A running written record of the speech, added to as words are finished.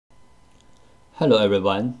Hello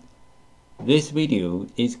everyone. This video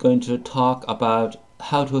is going to talk about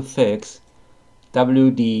how to fix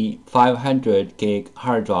WD500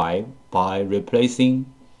 hard drive by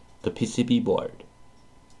replacing the PCB board.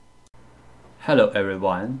 Hello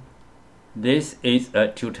everyone. This is a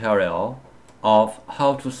tutorial of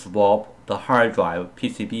how to swap the hard drive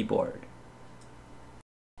PCB board.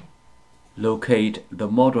 Locate the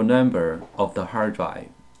model number of the hard drive.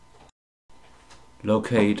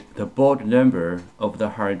 Locate the board number of the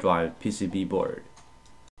hard drive PCB board.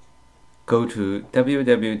 Go to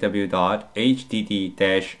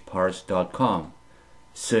www.hddparts.com.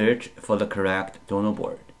 Search for the correct donor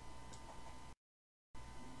board.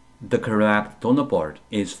 The correct donor board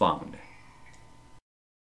is found.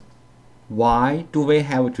 Why do we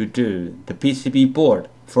have to do the PCB board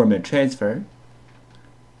firmware transfer?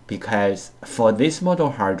 Because for this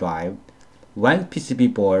model hard drive, one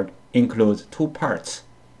PCB board includes two parts,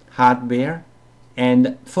 hardware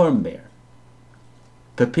and firmware.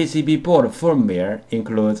 The PCB board firmware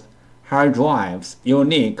includes hard drive's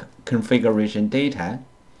unique configuration data.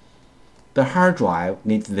 The hard drive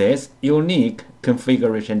needs this unique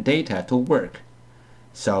configuration data to work,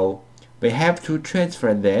 so we have to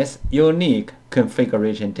transfer this unique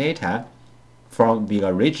configuration data from the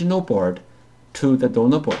original board to the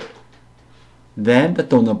donor board. Then the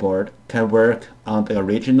donor board can work on the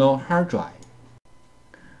original hard drive.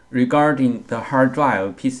 Regarding the hard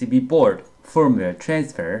drive PCB board firmware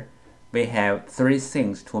transfer, we have three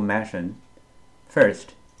things to mention.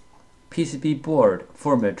 First, PCB board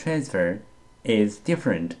firmware transfer is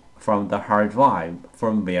different from the hard drive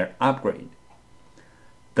firmware upgrade.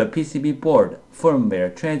 The PCB board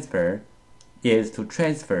firmware transfer is to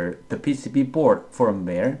transfer the PCB board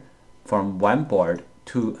firmware from one board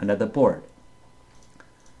to another board.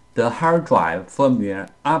 The hard drive firmware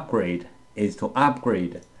upgrade is to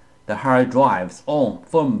upgrade the hard drive's own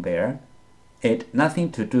firmware. It has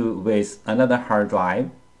nothing to do with another hard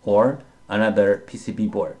drive or another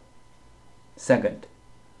PCB board. Second,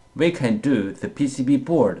 we can do the PCB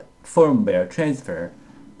board firmware transfer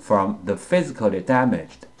from the physically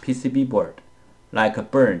damaged PCB board,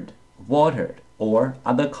 like burned, watered, or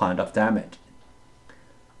other kind of damage.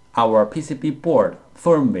 Our PCB board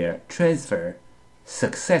firmware transfer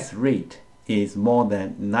success rate is more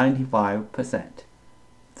than 95%.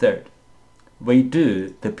 Third, we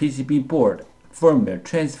do the PCB board firmware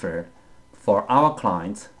transfer for our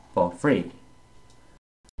clients for free.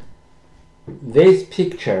 This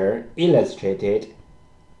picture illustrated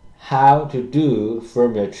how to do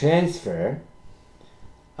firmware transfer.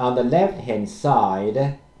 On the left-hand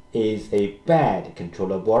side is a bad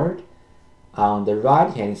controller board. On the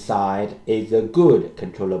right-hand side is a good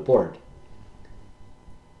controller board.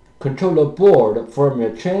 Controller board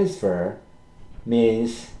firmware transfer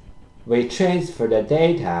means we transfer the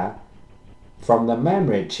data from the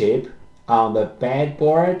memory chip on the bad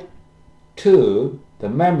board to the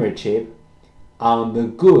memory chip on the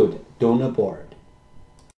good donor board.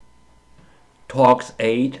 Torx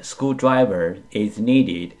 8 screwdriver is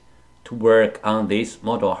needed to work on this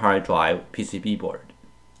model hard drive PCB board.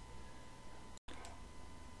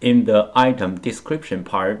 In the item description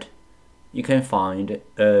part, you can find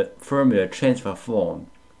a firmware transfer form.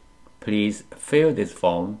 Please fill this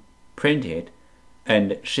form, print it,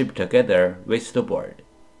 and ship together with the board.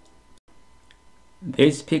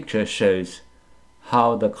 This picture shows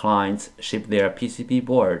how the clients ship their PCB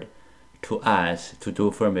board to us to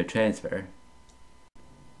do firmware transfer.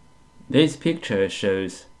 This picture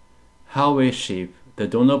shows how we ship the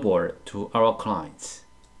donor board to our clients.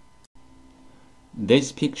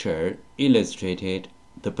 This picture illustrated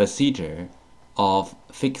the procedure of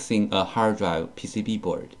fixing a hard drive PCB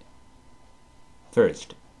board.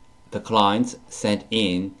 First, the clients send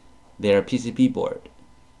in their PCB board.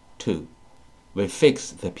 2. We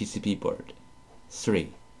fix the PCB board.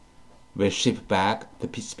 3. We ship back the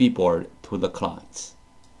PCB board to the clients.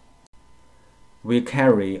 We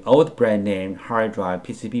carry old brand name hard drive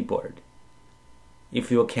PCB board.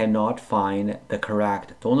 If you cannot find the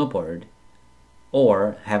correct donor board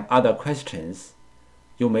or have other questions,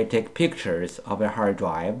 you may take pictures of a hard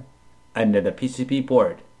drive and the PCB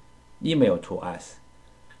board, email to us.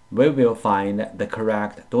 We will find the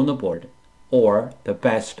correct donor board or the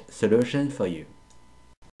best solution for you.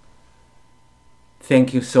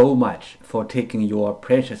 Thank you so much for taking your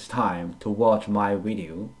precious time to watch my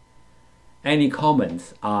video. Any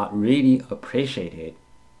comments are really appreciated.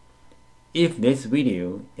 If this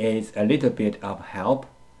video is a little bit of help,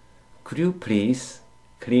 could you please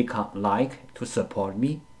click on like to support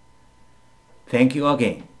me? Thank you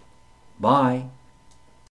again. Bye.